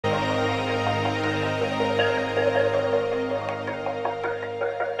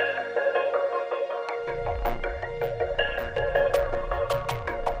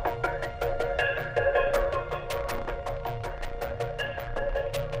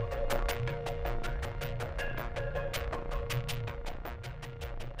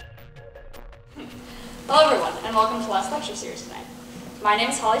Hello everyone, and welcome to Last Lecture Series tonight. My name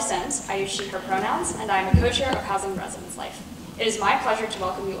is Holly Sims, I use she, her pronouns, and I am a co-chair of Housing Residence Life. It is my pleasure to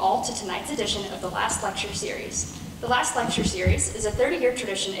welcome you all to tonight's edition of the Last Lecture Series. The Last Lecture Series is a 30-year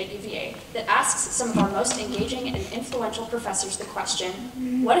tradition at UVA that asks some of our most engaging and influential professors the question,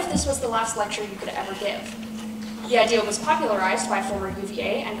 what if this was the last lecture you could ever give? The idea was popularized by former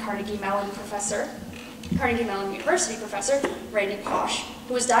UVA and Carnegie Mellon University professor, Randy Pausch,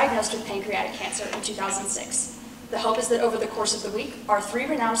 who was diagnosed with pancreatic cancer in 2006. The hope is that over the course of the week, our three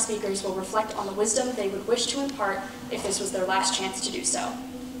renowned speakers will reflect on the wisdom they would wish to impart if this was their last chance to do so.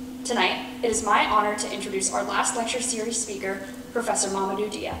 Tonight, it is my honor to introduce our Last Lecture Series speaker, Professor Mamadou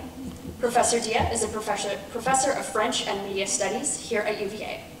Dia. Professor Dia is a professor of French and Media Studies here at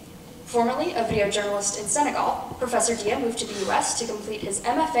UVA. Formerly a video journalist in Senegal, Professor Dia moved to the US to complete his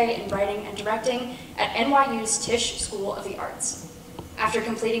MFA in Writing and Directing at NYU's Tisch School of the Arts. After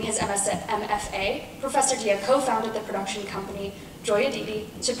completing his MFA, Professor Dia co-founded the production company Joya Didi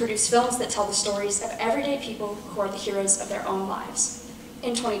to produce films that tell the stories of everyday people who are the heroes of their own lives.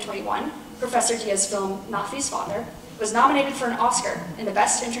 In 2021, Professor Dia's film Nafi's Father was nominated for an Oscar in the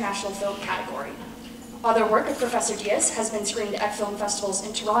Best International Film category. Other work of Professor Dia's has been screened at film festivals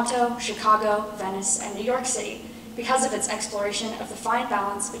in Toronto, Chicago, Venice, and New York City because of its exploration of the fine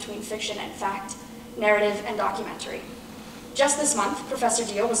balance between fiction and fact, narrative and documentary. Just this month, Professor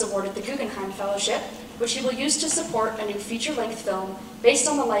Dia was awarded the Guggenheim Fellowship, which he will use to support a new feature-length film based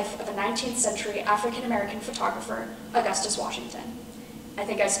on the life of a 19th century African-American photographer, Augustus Washington. I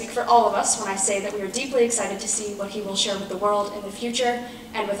think I speak for all of us when I say that we are deeply excited to see what he will share with the world in the future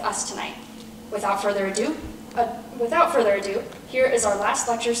and with us tonight. Without further ado, here is our Last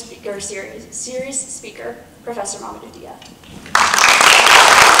Lecture Speaker Series speaker, Professor Mamadou Dia.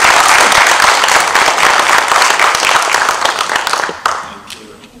 Thank you.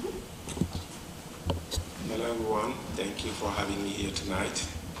 Hello everyone, thank you for having me here tonight.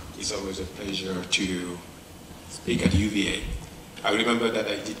 It's always a pleasure to speak at UVA. I remember that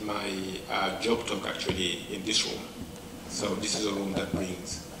I did my job talk actually in this room. So this is a room that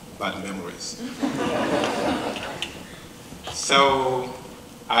brings bad memories. So,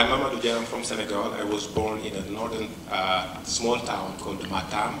 I'm Mamadou Dia, I'm from Senegal. I was born in a northern small town called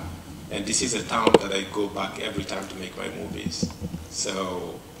Matam, and this is a town that I go back every time to make my movies.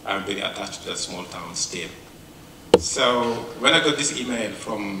 So, I'm very attached to that small town still. So, when I got this email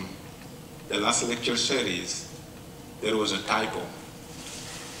from the Last Lecture Series, there was a typo.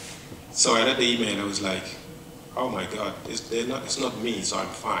 So I read the email, I was like, oh my God, it's not me, so I'm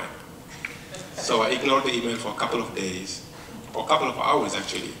fine. So I ignored the email for a couple of days, or a couple of hours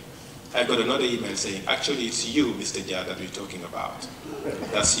actually. I got another email saying, actually it's you, Mr. Dia, that we're talking about.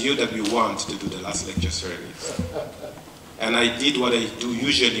 That's you that we want to do the Last Lecture Series. And I did what I do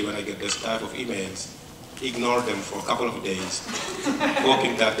usually when I get this type of emails, ignore them for a couple of days,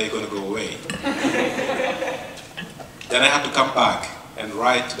 hoping that they're going to go away. Then I had to come back and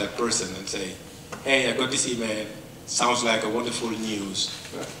write to that person and say, hey, I got this email, sounds like a wonderful news.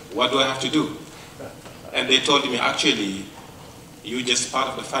 What do I have to do? And they told me, actually, you're just part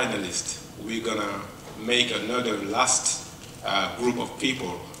of the finalists. We're gonna make another last group of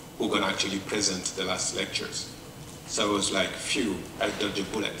people who are gonna actually present the last lectures. So I was like, phew, I dodged a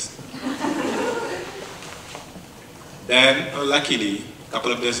bullet. Then, luckily, a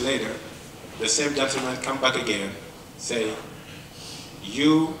couple of days later, the same gentleman come back again, say,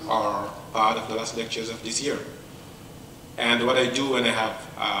 you are part of the last lectures of this year. And what I do when I have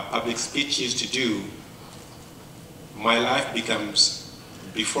public speeches to do, my life becomes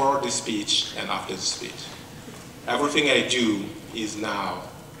before the speech and after the speech. Everything I do is now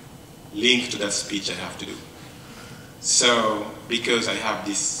linked to that speech I have to do. So, because I have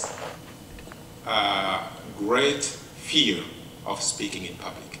this great fear of speaking in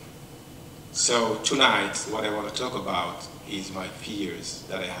public. So tonight, what I want to talk about is my fears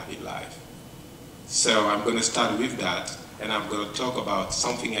that I have in life. So I'm going to start with that, and I'm going to talk about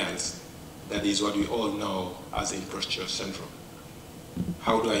something else that is what we all know as imposture syndrome.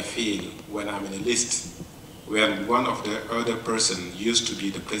 How do I feel when I'm in a list where one of the other person used to be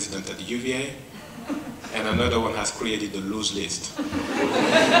the president at the UVA, and another one has created the lose list?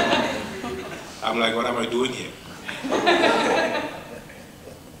 I'm like, what am I doing here?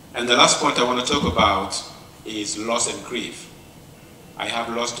 And the last point I want to talk about is loss and grief. I have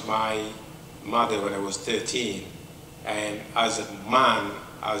lost my mother when I was 13, and as a man,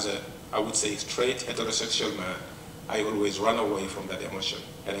 I would say straight heterosexual man, I always run away from that emotion,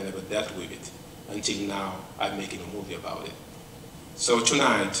 and I never dealt with it until now I'm making a movie about it. So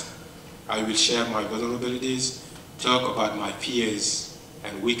tonight, I will share my vulnerabilities, talk about my fears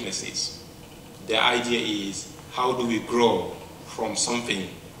and weaknesses. The idea is, how do we grow from something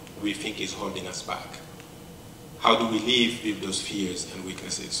we think is holding us back? How do we live with those fears and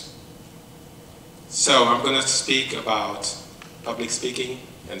weaknesses? So I'm going to speak about public speaking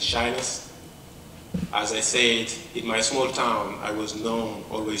and shyness. As I said, in my small town, I was known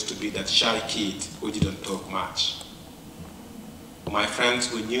always to be that shy kid who didn't talk much. My friends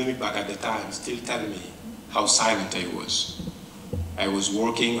who knew me back at the time still tell me how silent I was. I was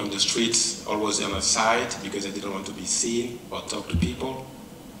working on the streets, always on the side, because I didn't want to be seen or talk to people.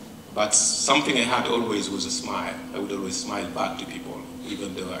 But something I had always was a smile. I would always smile back to people,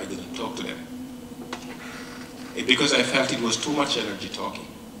 even though I didn't talk to them. Because I felt it was too much energy talking.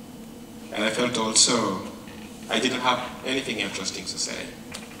 And I felt also I didn't have anything interesting to say.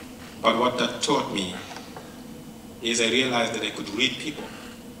 But what that taught me is I realized that I could read people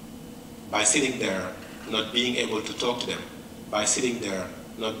by sitting there, not being able to talk to them. By sitting there,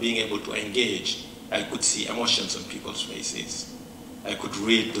 not being able to engage, I could see emotions on people's faces. I could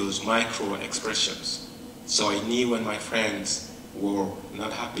read those micro expressions. So I knew when my friends were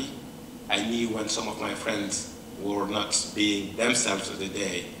not happy. I knew when some of my friends were not being themselves for the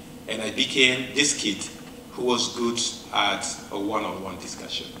day. And I became this kid who was good at a one-on-one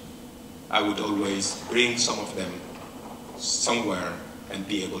discussion. I would always bring some of them somewhere and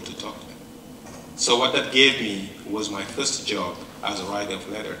be able to talk to them. So what that gave me was my first job as a writer of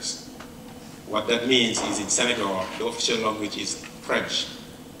letters. What that means is in Senegal, the official language is French,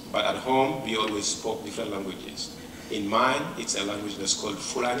 but at home we always spoke different languages. In mine, it's a language that's called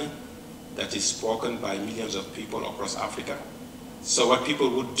Fulani, that is spoken by millions of people across Africa. So what people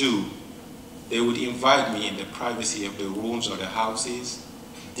would do, they would invite me in the privacy of the rooms or the houses,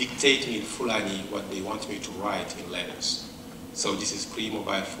 dictate me in Fulani what they want me to write in letters. So this is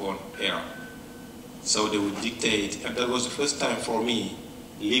pre-mobile phone era. So they would dictate, and that was the first time for me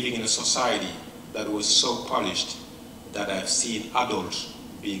living in a society that was so polished that I've seen adults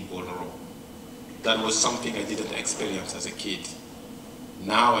being vulnerable. That was something I didn't experience as a kid.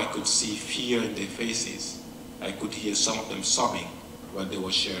 Now I could see fear in their faces. I could hear some of them sobbing when they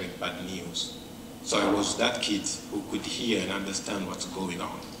were sharing bad news. So I was that kid who could hear and understand what's going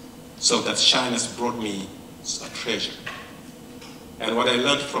on. So that shyness brought me a treasure. And what I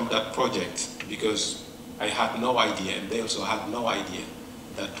learned from that project, because I had no idea, and they also had no idea,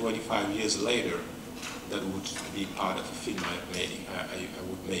 that 25 years later, that would be part of a film I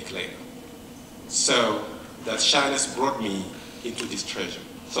would make later. So that shyness brought me into this treasure.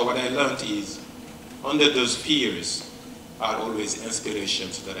 So what I learned is, under those fears are always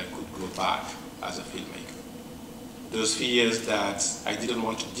inspirations that I could go back as a filmmaker. Those fears that I didn't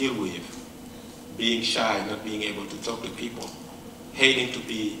want to deal with, being shy, not being able to talk to people, hating to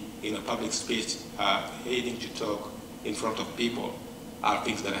be in a public space, hating to talk in front of people, are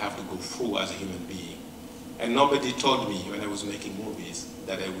things that I have to go through as a human being. And nobody told me when I was making movies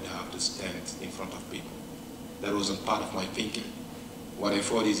that I would have to stand in front of people. That wasn't part of my thinking. What I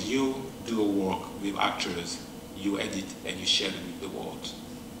thought is, you do a work with actors, you edit and you share it with the world.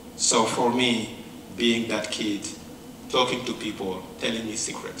 So for me, being that kid, talking to people, telling me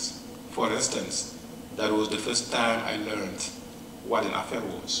secrets. For instance, that was the first time I learned what an affair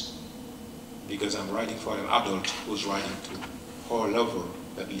was. Because I'm writing for an adult who's writing to her lover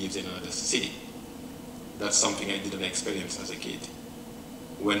that lives in another city. That's something I didn't experience as a kid.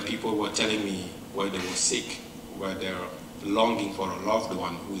 When people were telling me where they were sick, where they're longing for a loved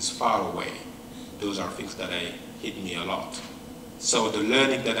one who is far away, those are things that hit me a lot. So the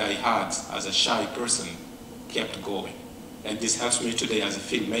learning that I had as a shy person kept going. And this helps me today as a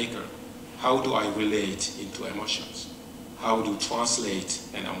filmmaker. How do I relate into emotions? How do you translate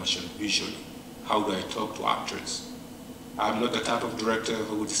an emotion visually? How do I talk to actors? I'm not the type of director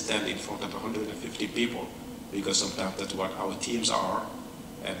who would stand in front of 150 people, because sometimes that's what our teams are,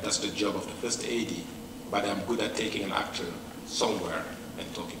 and that's the job of the first AD. But I'm good at taking an actor somewhere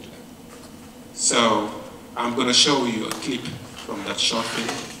and talking to them. So I'm going to show you a clip from that short film.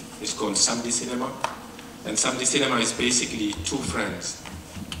 It's called Samedi Cinéma. And Samedi Cinéma is basically two friends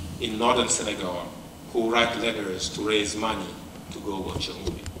in northern Senegal who write letters to raise money to go watch a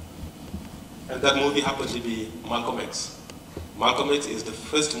movie. And that movie happened to be Malcolm X. Malcolm X is the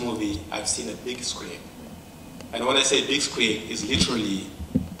first movie I've seen a big screen. And when I say big screen, it's literally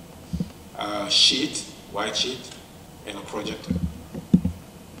a sheet, white sheet, and a projector.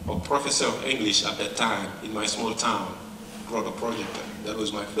 A professor of English at that time in my small town brought a projector. That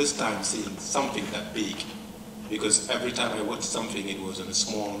was my first time seeing something that big, because every time I watched something, it was on a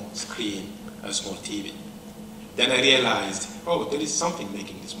small screen, a small TV. Then I realized, oh, there is something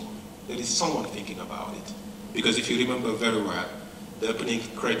making this movie. There is someone thinking about it. Because if you remember very well, the opening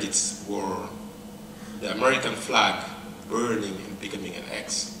credits were the American flag burning and becoming an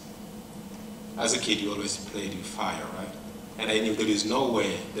X. As a kid, you always played with fire, right? And I knew there is no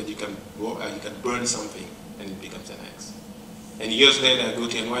way that you can burn something and it becomes an X. And years later, I go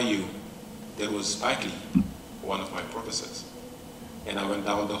to NYU. There was Spike Lee, one of my professors. And I went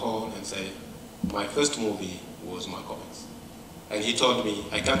down the hall and said, my first movie was Malcolm X. And he told me,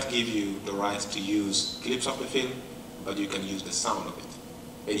 I can't give you the rights to use clips of the film, but you can use the sound of it.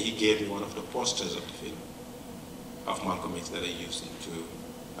 And he gave me one of the posters of the film, of Malcolm X, that I used into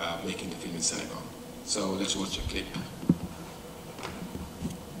making the film in Senegal. So let's watch a clip.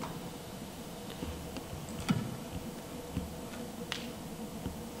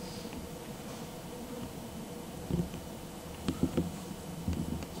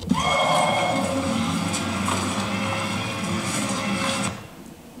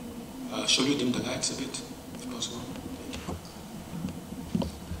 Should we dim the lights a bit, if possible?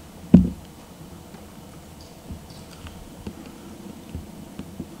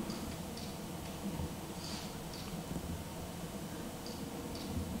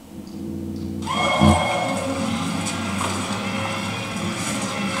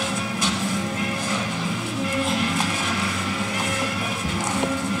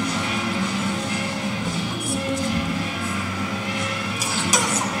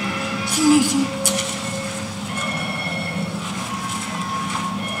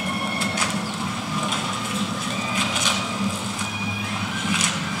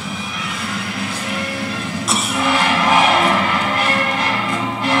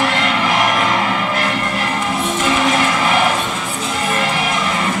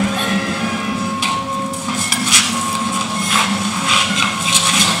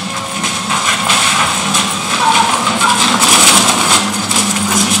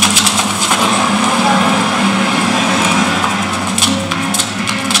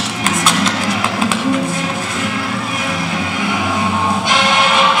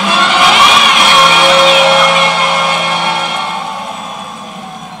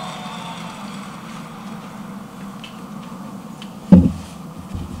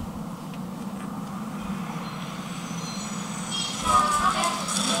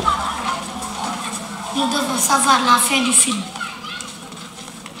 Nous devons savoir la fin du film.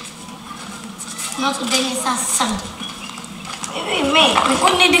 Notre dernier sens samedi. Oui, mais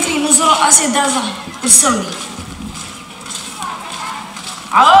quand on est décrit, nous aurons assez d'argent pour samedi.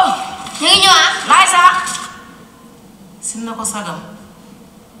 Allô? Laïsa? Sinna ko sagam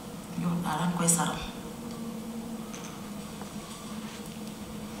yow dalan koy saram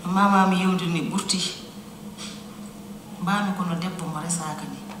mama mi yewdi ni burti mbami kono debbo mo resaka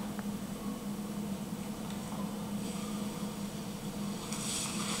ni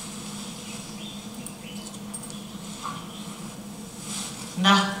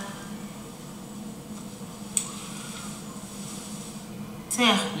ndax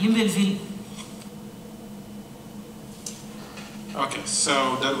Cheikh Limbelville. Okay,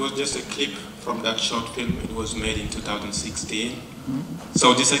 so that was just a clip from that short film. It was made in 2016.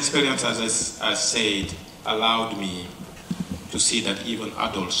 So this experience, as I said, allowed me to see that even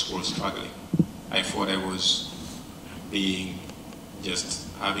adults were struggling. I thought I was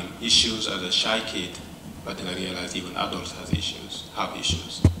having issues as a shy kid, but then I realized even adults have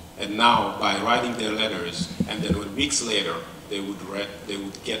issues. And now, by writing their letters, and then when weeks later they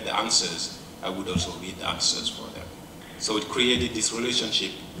would get the answers, I would also read the answers for them. So it created this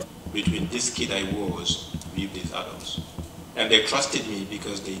relationship between this kid I was with these adults. And they trusted me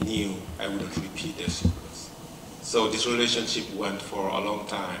because they knew I wouldn't repeat their secrets. So this relationship went for a long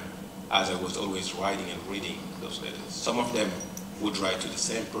time as I was always writing and reading those letters. Some of them would write to the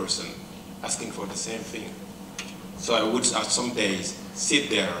same person asking for the same thing. So I would, some days,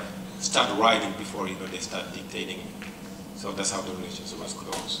 sit there, start writing before they start dictating it. So that's how the relationship was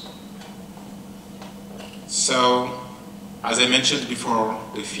close. So, as I mentioned before,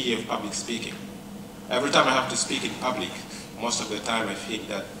 the fear of public speaking. Every time I have to speak in public, most of the time I think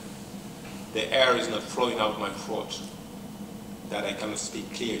that the air is not flowing out my throat, that I cannot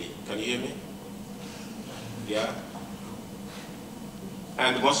speak clearly. Can you hear me? Yeah?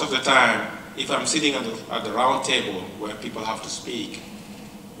 And most of the time, if I'm sitting at the round table where people have to speak,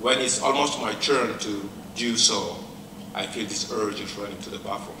 when it's almost my turn to do so, I feel this urge of running to the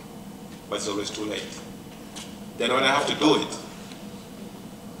bathroom, but it's always too late. Then when I have to do it,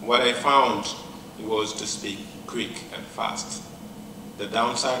 what I found was to speak quick and fast. The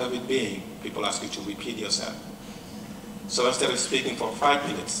downside of it being, people ask you to repeat yourself. So instead of speaking for 5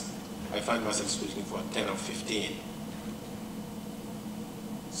 minutes, I find myself speaking for 10 or 15.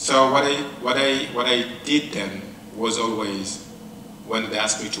 So what I did then was always, when they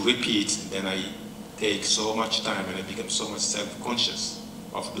asked me to repeat, then I take so much time and I become so much self-conscious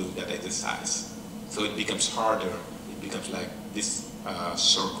of doing that exercise. So it becomes harder, it becomes like this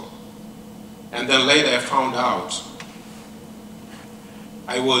circle. And then later I found out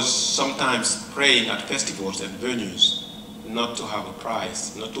I was sometimes praying at festivals and venues not to have a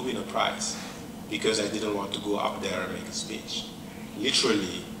prize, not to win a prize, because I didn't want to go up there and make a speech.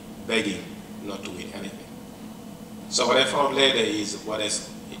 Literally begging not to win anything. So what I found later is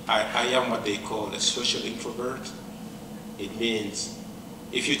I am what they call a social introvert. It means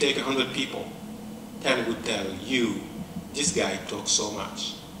if you take 100 people, 10 would tell you, this guy talks so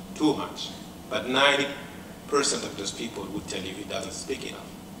much, too much. But 90% of those people would tell you he doesn't speak enough.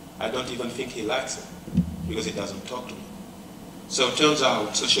 I don't even think he likes it because he doesn't talk to me. So it turns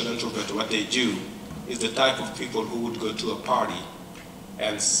out social introverts, what they do is the type of people who would go to a party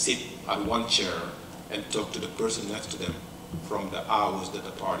and sit at one chair and talk to the person next to them from the hours that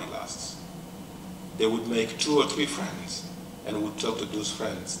the party lasts. They would make 2 or 3 friends and would talk to those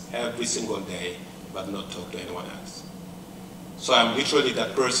friends every single day, but not talk to anyone else. So I'm literally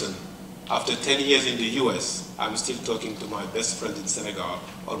that person. After 10 years in the US, I'm still talking to my best friend in Senegal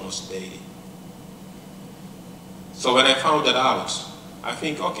almost daily. So when I found that out, I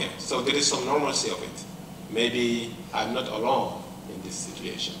think, okay, so there is some normalcy of it. Maybe I'm not alone in this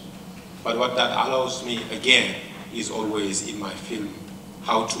situation. But what that allows me, again, is always in my film,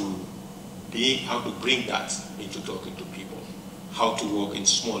 how to bring that into talking to people, how to work in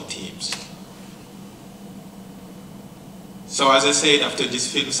small teams. So as I said, after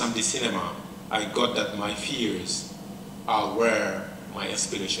this film, Samedi Cinéma, I got that my fears are where my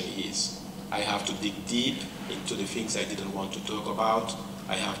inspiration is. I have to dig deep into the things I didn't want to talk about.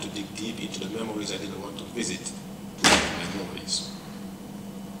 I have to dig deep into the memories I didn't want to visit to make my movies.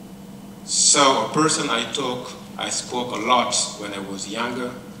 So a person I spoke a lot when I was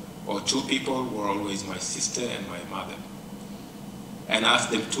younger, or 2 people were always my sister and my mother. And I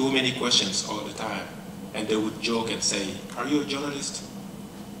asked them too many questions all the time. And they would joke and say, "Are you a journalist?"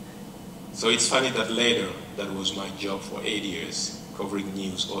 So it's funny that later, that was my job for 8 years, covering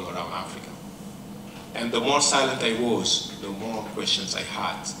news all around Africa. And the more silent I was, the more questions I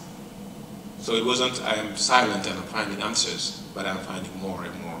had. So it wasn't I am silent and I'm finding answers, but I'm finding more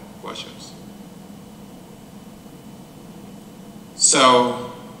and more questions.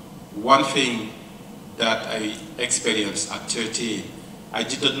 So one thing that I experienced at 13, I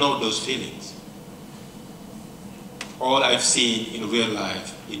didn't know those feelings. All I've seen in real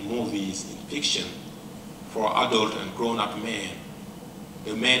life, in movies, in fiction, for adult and grown-up men,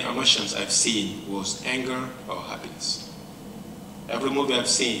 the main emotions I've seen was anger or happiness. Every movie I've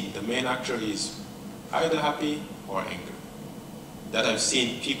seen, the main actor is either happy or angry. That I've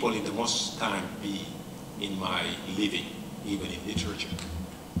seen people in the most time be in my living, even in literature.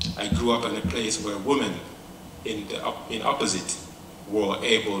 I grew up in a place where women in opposite were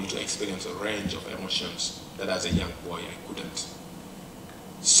able to experience a range of emotions that as a young boy I couldn't.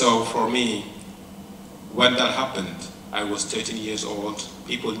 So for me, when that happened, I was 13 years old.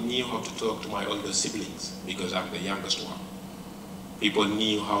 People knew how to talk to my older siblings because I'm the youngest one. People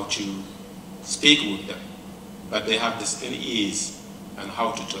knew how to speak with them, but they have this unease on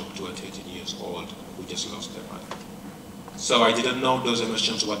how to talk to a 13 years old who just lost their mind. So I didn't know those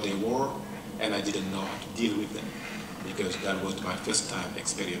emotions, what they were, and I didn't know how to deal with them because that was my first time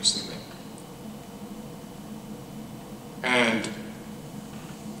experiencing them. And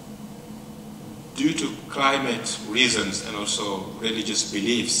due to climate reasons and also religious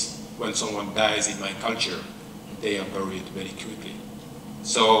beliefs, when someone dies in my culture, they are buried very quickly.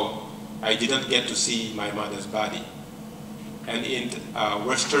 So I didn't get to see my mother's body. And in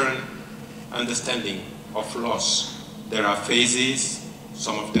Western understanding of loss, there are phases.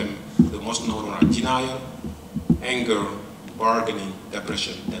 Some of them, the most known are denial, anger, bargaining,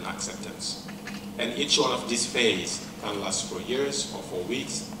 depression, then acceptance. And each one of these phases can last for years or for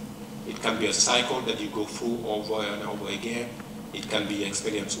weeks. It can be a cycle that you go through over and over again. It can be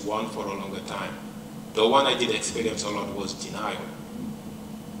experienced one for a longer time. The one I did experience a lot was denial.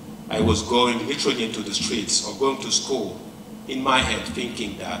 I was going literally into the streets or going to school in my head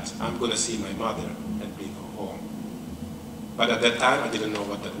thinking that I'm going to see my mother and bring her home. But at that time, I didn't know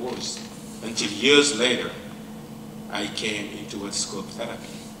what that was. Until years later, I came into what's called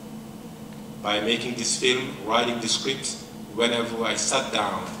therapy. By making this film, writing the script, whenever I sat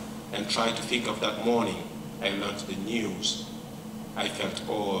down and tried to think of that morning I learned the news, I felt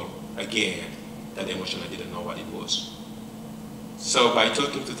all again that emotion I didn't know what it was. So by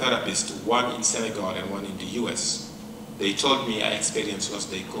talking to therapists, one in Senegal and one in the US, they told me I experienced what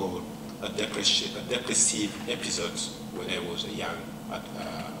they call a depressive episode when I was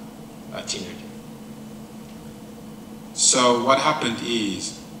a teenager. So what happened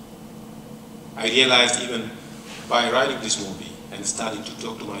is, I realized even by writing this movie and starting to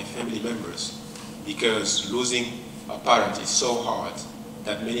talk to my family members, because losing a parent is so hard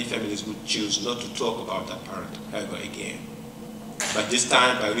that many families would choose not to talk about that parent ever again. But this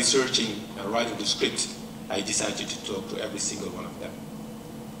time, by researching and writing the script, I decided to talk to every single one of them.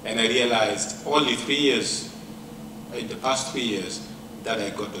 And I realized only 3 years, in the past 3 years, that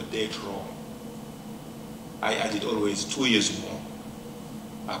I got the date wrong. I added always 2 years more.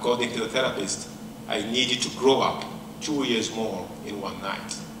 According to the therapist, I needed to grow up 2 years more in one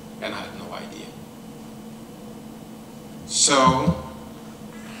night, and I had no idea. So,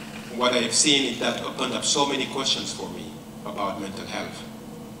 what I've seen is that opened up so many questions for me about mental health.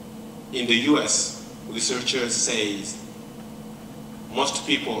 In the US, researchers say most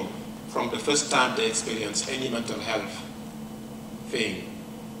people, from the first time they experience any mental health thing,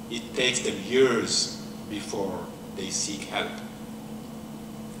 it takes them years before they seek help.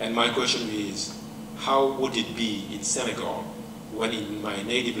 And my question is, how would it be in Senegal when in my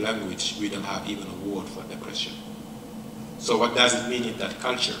native language we don't have even a word for depression? So what does it mean in that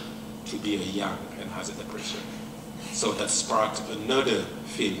culture to be a young and has a depression? So that sparked another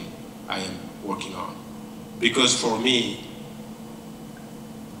film I am working on. Because for me,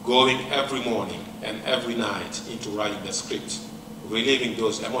 going every morning and every night into writing the script, reliving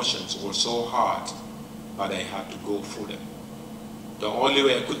those emotions were so hard, but I had to go through them. The only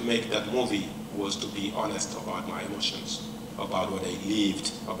way I could make that movie was to be honest about my emotions, about what I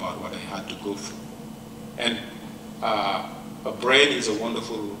lived, about what I had to go through. And a brain is a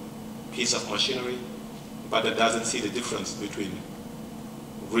wonderful piece of machinery, but it doesn't see the difference between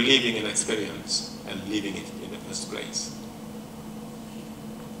reliving an experience and living it in the first place.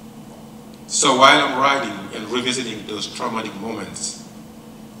 So while I'm writing and revisiting those traumatic moments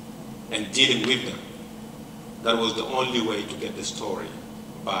and dealing with them, that was the only way to get the story,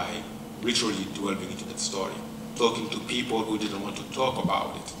 by literally delving into that story, talking to people who didn't want to talk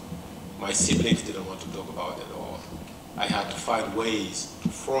about it. My siblings didn't want to talk about it at all. I had to find ways to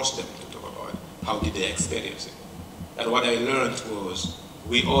force them to talk about it. How did they experience it? And what I learned was,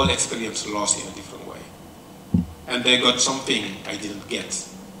 we all experience loss in a different way. And they got something I didn't get.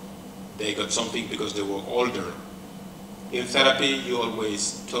 They got something because they were older. In therapy, you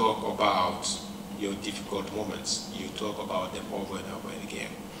always talk about your difficult moments. You talk about them over and over again.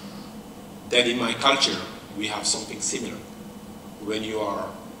 Then in my culture, we have something similar. When you are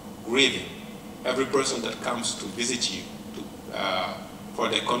grieving, every person that comes to visit you for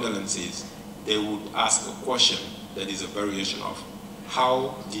their condolences, they would ask a question that is a variation of,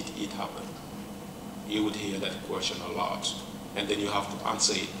 how did it happen? You would hear that question a lot, and then you have to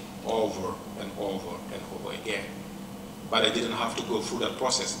answer it over and over and over again. But I didn't have to go through that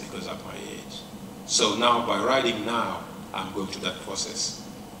process because of my age. So now, by writing now, I'm going through that process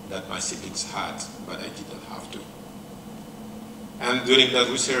that my siblings had, but I didn't have to. And during the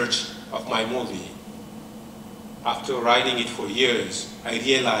research of my movie, after writing it for years, I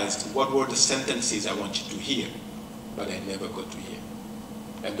realized what were the sentences I wanted to hear, but I never got to hear.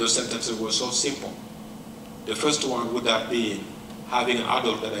 And those sentences were so simple. The first one would have been having an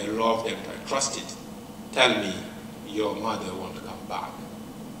adult that I loved and I trusted tell me, your mother won't come back.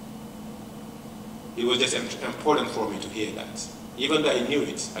 It was just important for me to hear that. Even though I knew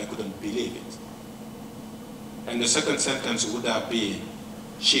it, I couldn't believe it. And the second sentence would have been,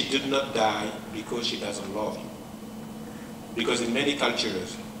 she did not die because she doesn't love you. Because in many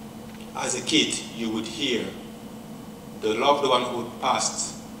cultures, as a kid, you would hear the loved one who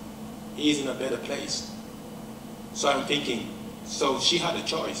passed is in a better place. So I'm thinking, so she had a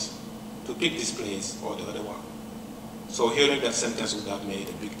choice to pick this place or the other one. So hearing that sentence would have made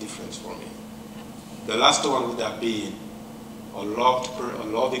a big difference for me. The last one would have been a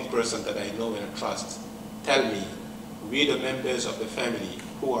loving person that I know and trust tell me, we the members of the family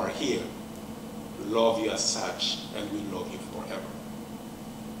who are here love you as such and we love you forever.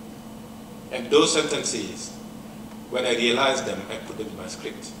 And those sentences, when I realized them, I put them in my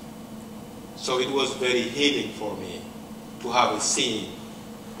script. So it was very healing for me to have a scene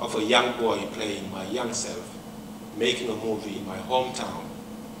of a young boy playing my young self, making a movie in my hometown,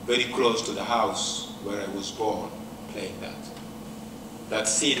 very close to the house where I was born, playing that. That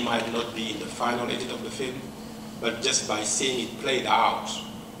scene might not be in the final edit of the film, but just by seeing it played out,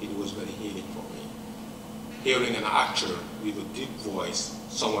 it was very healing for me. Hearing an actor with a deep voice,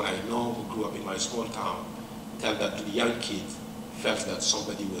 someone I know who grew up in my small town, tell that to the young kid, felt that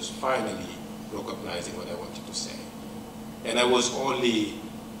somebody was finally recognizing what I wanted to say. And I was only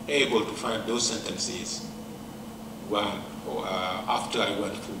able to find those sentences after I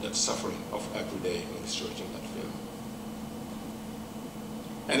went through that suffering of every day researching that film.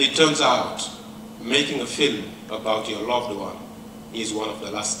 And it turns out, making a film about your loved one is one of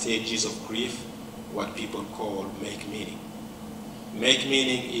the last stages of grief, what people call make meaning. Make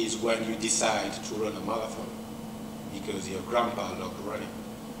meaning is when you decide to run a marathon because your grandpa loved running,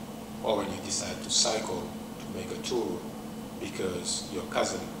 or when you decide to cycle to make a tour because your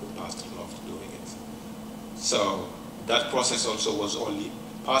cousin who passed loved doing it. So that process also was only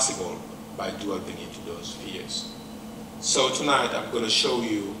possible by delving into those fears. So tonight I'm going to show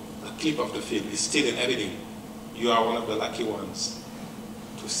you a clip of the film. It's still in editing. You are one of the lucky ones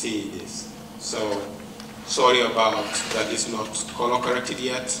to see this. So sorry about that it's not color corrected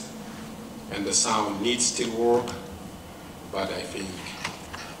yet, and the sound needs still work, but I think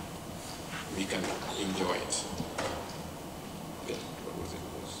we can enjoy it. Okay, what was it?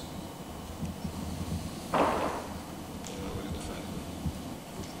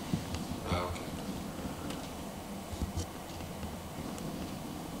 Okay.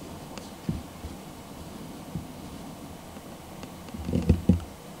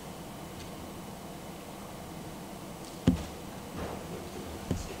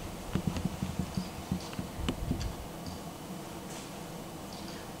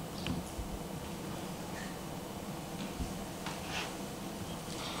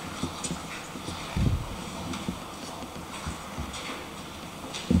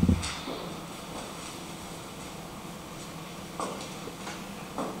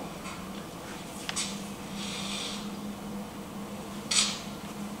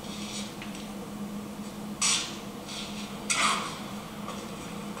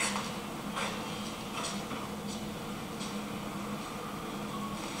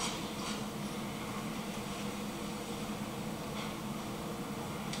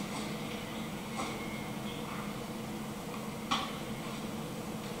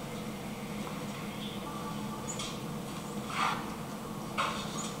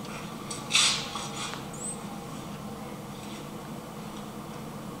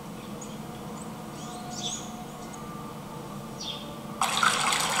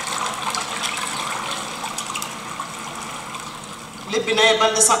 lebbi nayi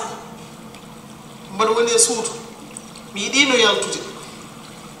balɗe sappo mbaɗa woni e suudu mi yiɗino yaltude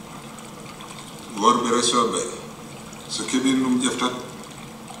worɓe resoɓe so keɓin ɗum ƴeftat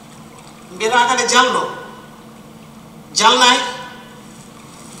mbiyata kade jalno jalnayi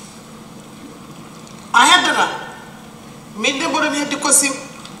a heddata min de mboɗon heddi kosim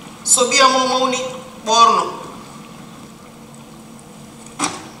so ɓiyamo mawni ɓorno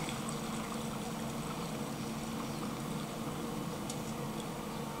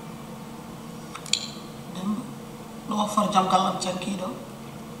ɗo far jam gallam cankiɗo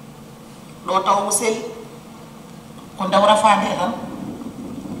ɗo taw mo seli ko dawra faade tan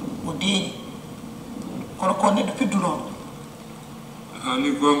o deeƴi kono ko neɗɗo piddunoɗo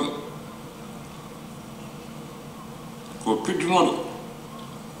hani gonga ko piddunoɗo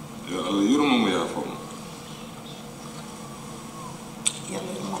yo Allah yurmomo yaafomo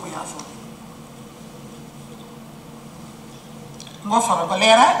yalla yurmomo yaafomo ngofara ko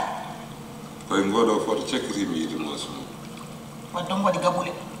leeraɗe koye ngoɗo foto cakkitimi yiide mosmo wadde mo waɗi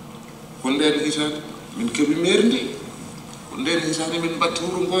gabule ko nden hitande min keeɓi maire ndi ko nden hitande min mbatti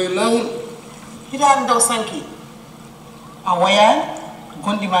wuro ngo e lawol hitande daw sanki a woyani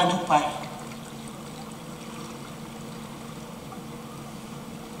gonɗima juppani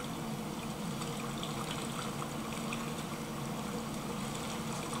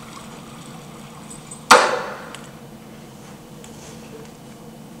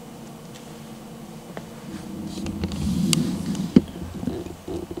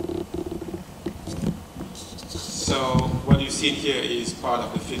So what you see here is part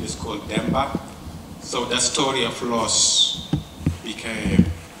of the film. Is called Demba. So that story of loss became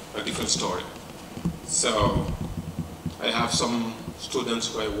a different story. So I have some students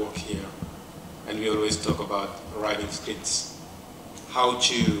who I work here, and we always talk about writing scripts, how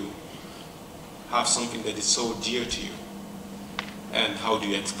to have something that is so dear to you, and how do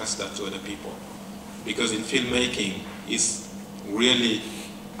you express that to other people? Because in filmmaking, it's really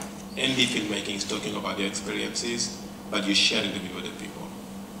indie filmmaking is talking about your experiences, but you're sharing them with other people.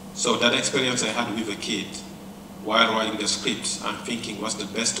 So that experience I had with a kid, while writing the script, I'm thinking what's the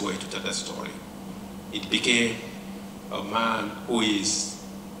best way to tell that story. It became a man who is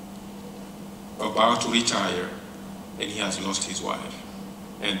about to retire, and he has lost his wife.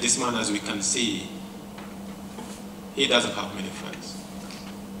 And this man, as we can see, he doesn't have many friends.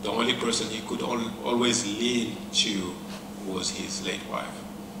 The only person he could always lean to was his late wife.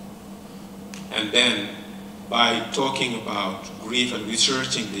 And then, by talking about grief and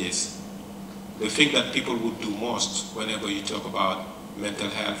researching this, the thing that people would do most whenever you talk about mental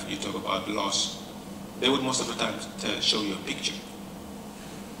health, you talk about loss, they would most of the time show you a picture.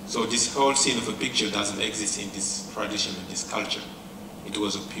 So this whole scene of a picture doesn't exist in this tradition, in this culture. It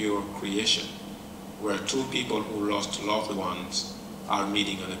was a pure creation, where two people who lost loved ones are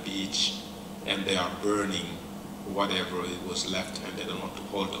meeting on a beach and they are burning whatever it was left and they don't want to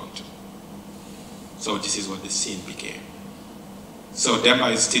hold on to. So this is what the scene became. So Demba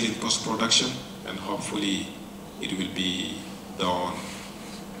is still in post-production and hopefully it will be done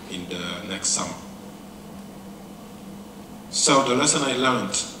in the next summer. So the lesson I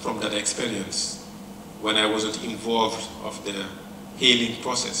learned from that experience, when I wasn't involved of the healing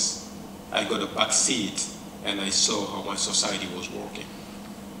process, I got a back seat and I saw how my society was working.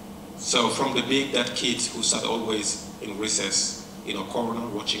 So from the being that kid who sat always in recess in a corner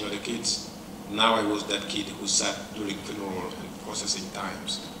watching other kids, now I was that kid who sat during funeral and processing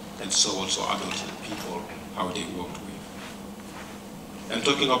times and saw also adult people, how they worked with. And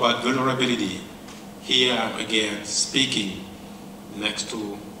talking about vulnerability, here I'm again speaking next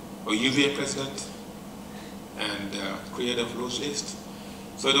to a UVA president and creator of Rose List.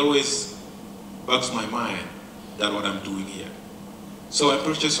 So it always bugs my mind that what I'm doing here. So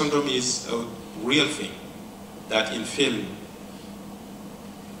imposter syndrome is a real thing that in film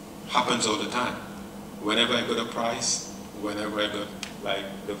happens all the time. Whenever I got a prize, whenever I got like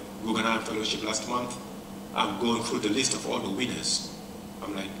the Guggenheim Fellowship last month, I'm going through the list of all the winners.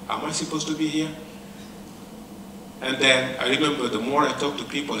 I'm like, am I supposed to be here? And then I remember the more I talk to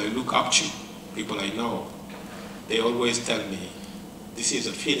people I look up to, people I know, they always tell me, this is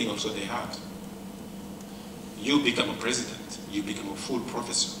a feeling also they have. You become a president, you become a full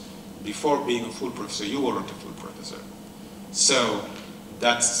professor. Before being a full professor, you weren't a full professor. So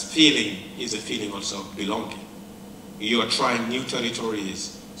that feeling is a feeling also of belonging. You are trying new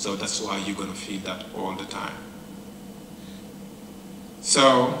territories, so that's why you're going to feel that all the time.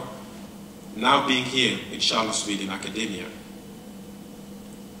 So now being here in Charlottesville in academia,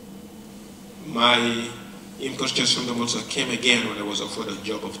 my imposter syndrome also came again when I was offered a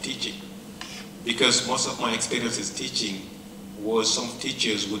job of teaching. Because most of my experiences teaching was some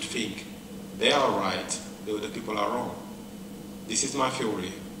teachers would think they are right, the other people are wrong. This is my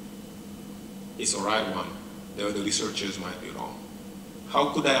theory. It's a right one. The other researchers might be wrong.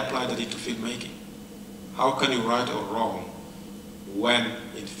 How could I apply that into filmmaking? How can you right or wrong when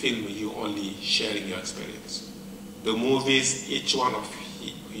in film you only sharing your experience? The movies each one of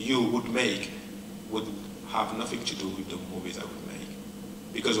you would make would have nothing to do with the movies I would make.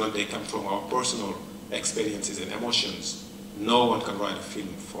 Because when they come from our personal experiences and emotions, no one can write a film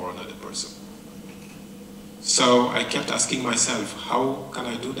for another person. So I kept asking myself, how can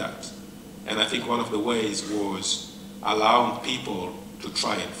I do that? And I think one of the ways was allowing people to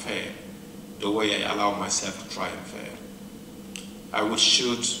try and fail, the way I allow myself to try and fail. I would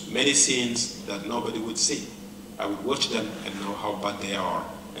shoot many scenes that nobody would see. I would watch them and know how bad they are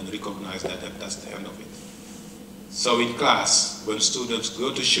and recognize that that's the end of it. So in class, when students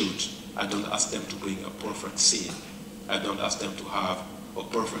go to shoot, I don't ask them to bring a perfect scene. I don't ask them to have a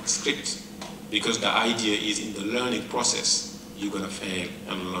perfect script, because the idea is in the learning process, you're going to fail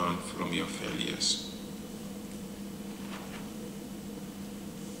and learn from your failures.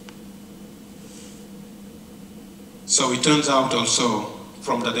 So it turns out also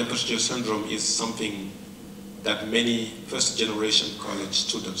from that imposter syndrome is something that many first-generation college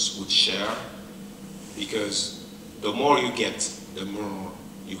students would share, because the more you get, the more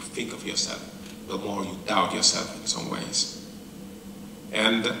you think of yourself, the more you doubt yourself in some ways.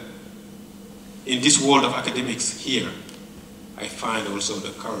 And in this world of academics here, I find also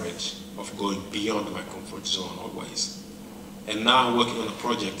the courage of going beyond my comfort zone always. And now I'm working on a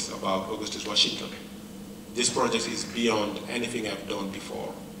project about Augustus Washington. This project is beyond anything I've done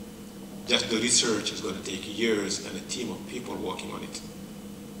before. Just the research is going to take years and a team of people working on it.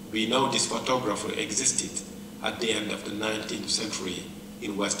 We know this photographer existed at the end of the 19th century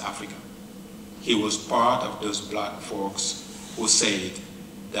in West Africa. He was part of those black folks who said,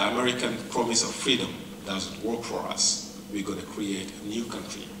 the American promise of freedom doesn't work for us. We're going to create a new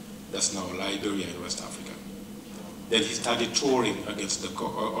country. That's now Liberia in West Africa. Then he started touring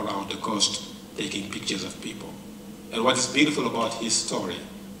around the coast, taking pictures of people. And what is beautiful about his story,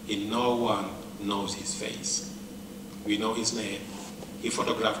 no one knows his face. We know his name. He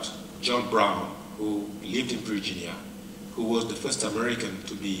photographed John Brown, who lived in Virginia, who was the first American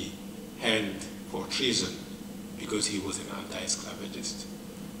to be hanged for treason because he was an anti-esclavagist.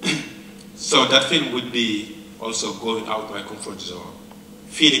 So that film would be also going out my comfort zone,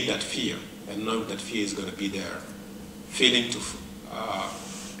 feeling that fear and knowing that fear is going to be there, feeling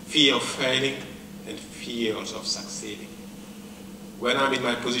fear of failing and fear also of succeeding. when I'm in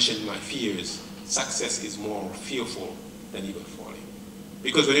my position, in my fears, success is more fearful than even falling.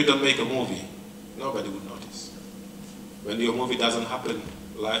 Because when you don't make a movie, nobody would notice. When your movie doesn't happen,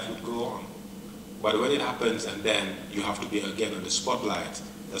 life would go on. But when it happens and then you have to be again on the spotlight,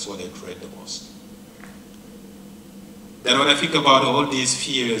 that's what I dread the most. Then when I think about all these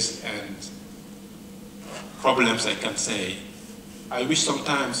fears and problems I can say, I wish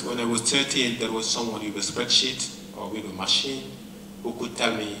sometimes when I was 13 there was someone with a spreadsheet or with a machine who could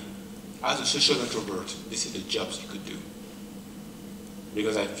tell me, as a social introvert, this is the jobs you could do.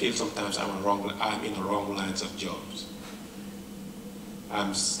 Because I feel sometimes I'm in the wrong lines of jobs.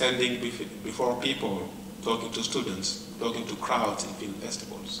 I'm standing before people, talking to students, talking to crowds in film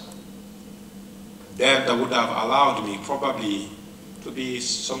festivals. Then that would have allowed me probably to be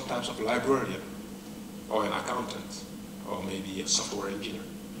some type of librarian or an accountant or maybe a software engineer.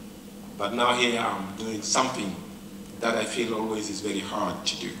 But now here I'm doing something that I feel always is very hard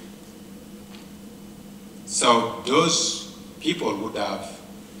to do. So those people would have,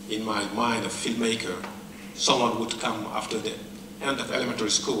 in my mind, a filmmaker, someone would come after the end of elementary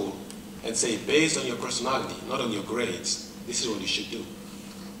school and say, based on your personality, not on your grades, this is what you should do.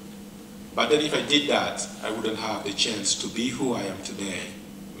 But then if I did that, I wouldn't have the chance to be who I am today,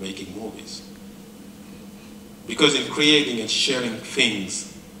 making movies. Because in creating and sharing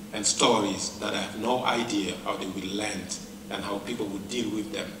things and stories that I have no idea how they will land and how people would deal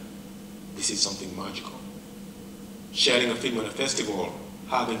with them, this is something magical. Sharing a film at a festival,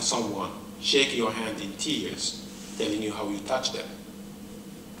 having someone shake your hand in tears, telling you how you touch them,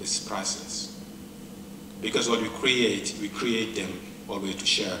 is priceless. Because what we create them always to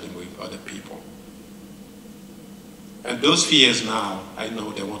share them with other people. And those fears now, I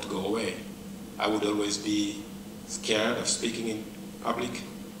know they won't go away. I would always be scared of speaking in public.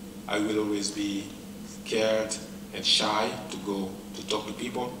 I will always be scared and shy to go to talk to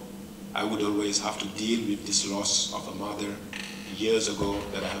people. I would always have to deal with this loss of a mother years ago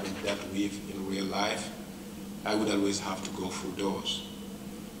that I haven't dealt with in real life. I would always have to go through those.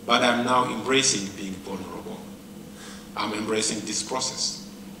 But I'm now embracing being vulnerable. I'm embracing this process.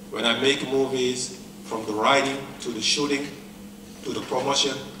 When I make movies, from the writing to the shooting to the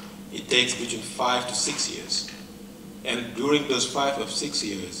promotion, it takes between 5 to 6 years. And during those 5 or 6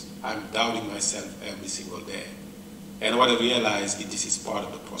 years, I'm doubting myself every single day. And what I realize is this is part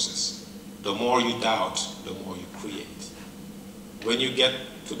of the process. The more you doubt, the more you create. When you get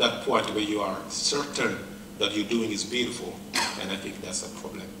to that point where you are certain that you're doing is beautiful, and I think that's a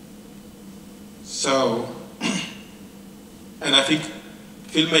problem. So, and I think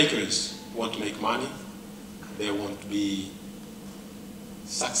filmmakers want to make money. They want to be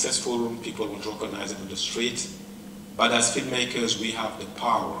successful. People want to recognize it on the street. But as filmmakers, we have the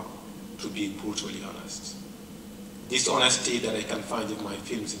power to be brutally honest. This honesty that I can find in my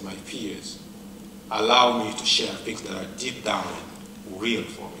films, in my fears, allow me to share things that are deep down real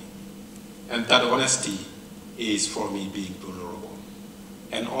for me. And that honesty is for me being vulnerable.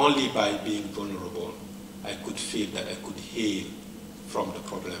 And only by being vulnerable, I could feel that I could heal from the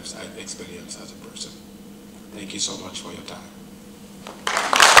problems I've experienced as a person. Thank you so much for your time.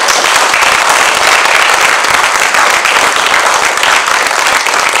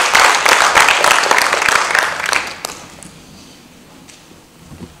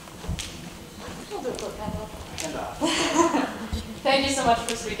 Thank you so much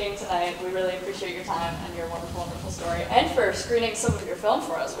for speaking tonight. We really appreciate your time and your wonderful, wonderful story, and for screening some of your film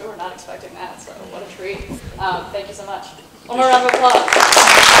for us. We were not expecting that, so what a treat. Thank you so much. One more round of applause.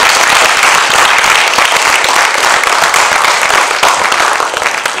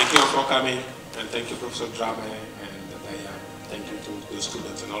 Thank you for coming, and thank you, Professor Drame, and thank you to the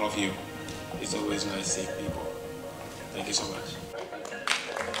students and all of you. It's always nice seeing people. Thank you so much.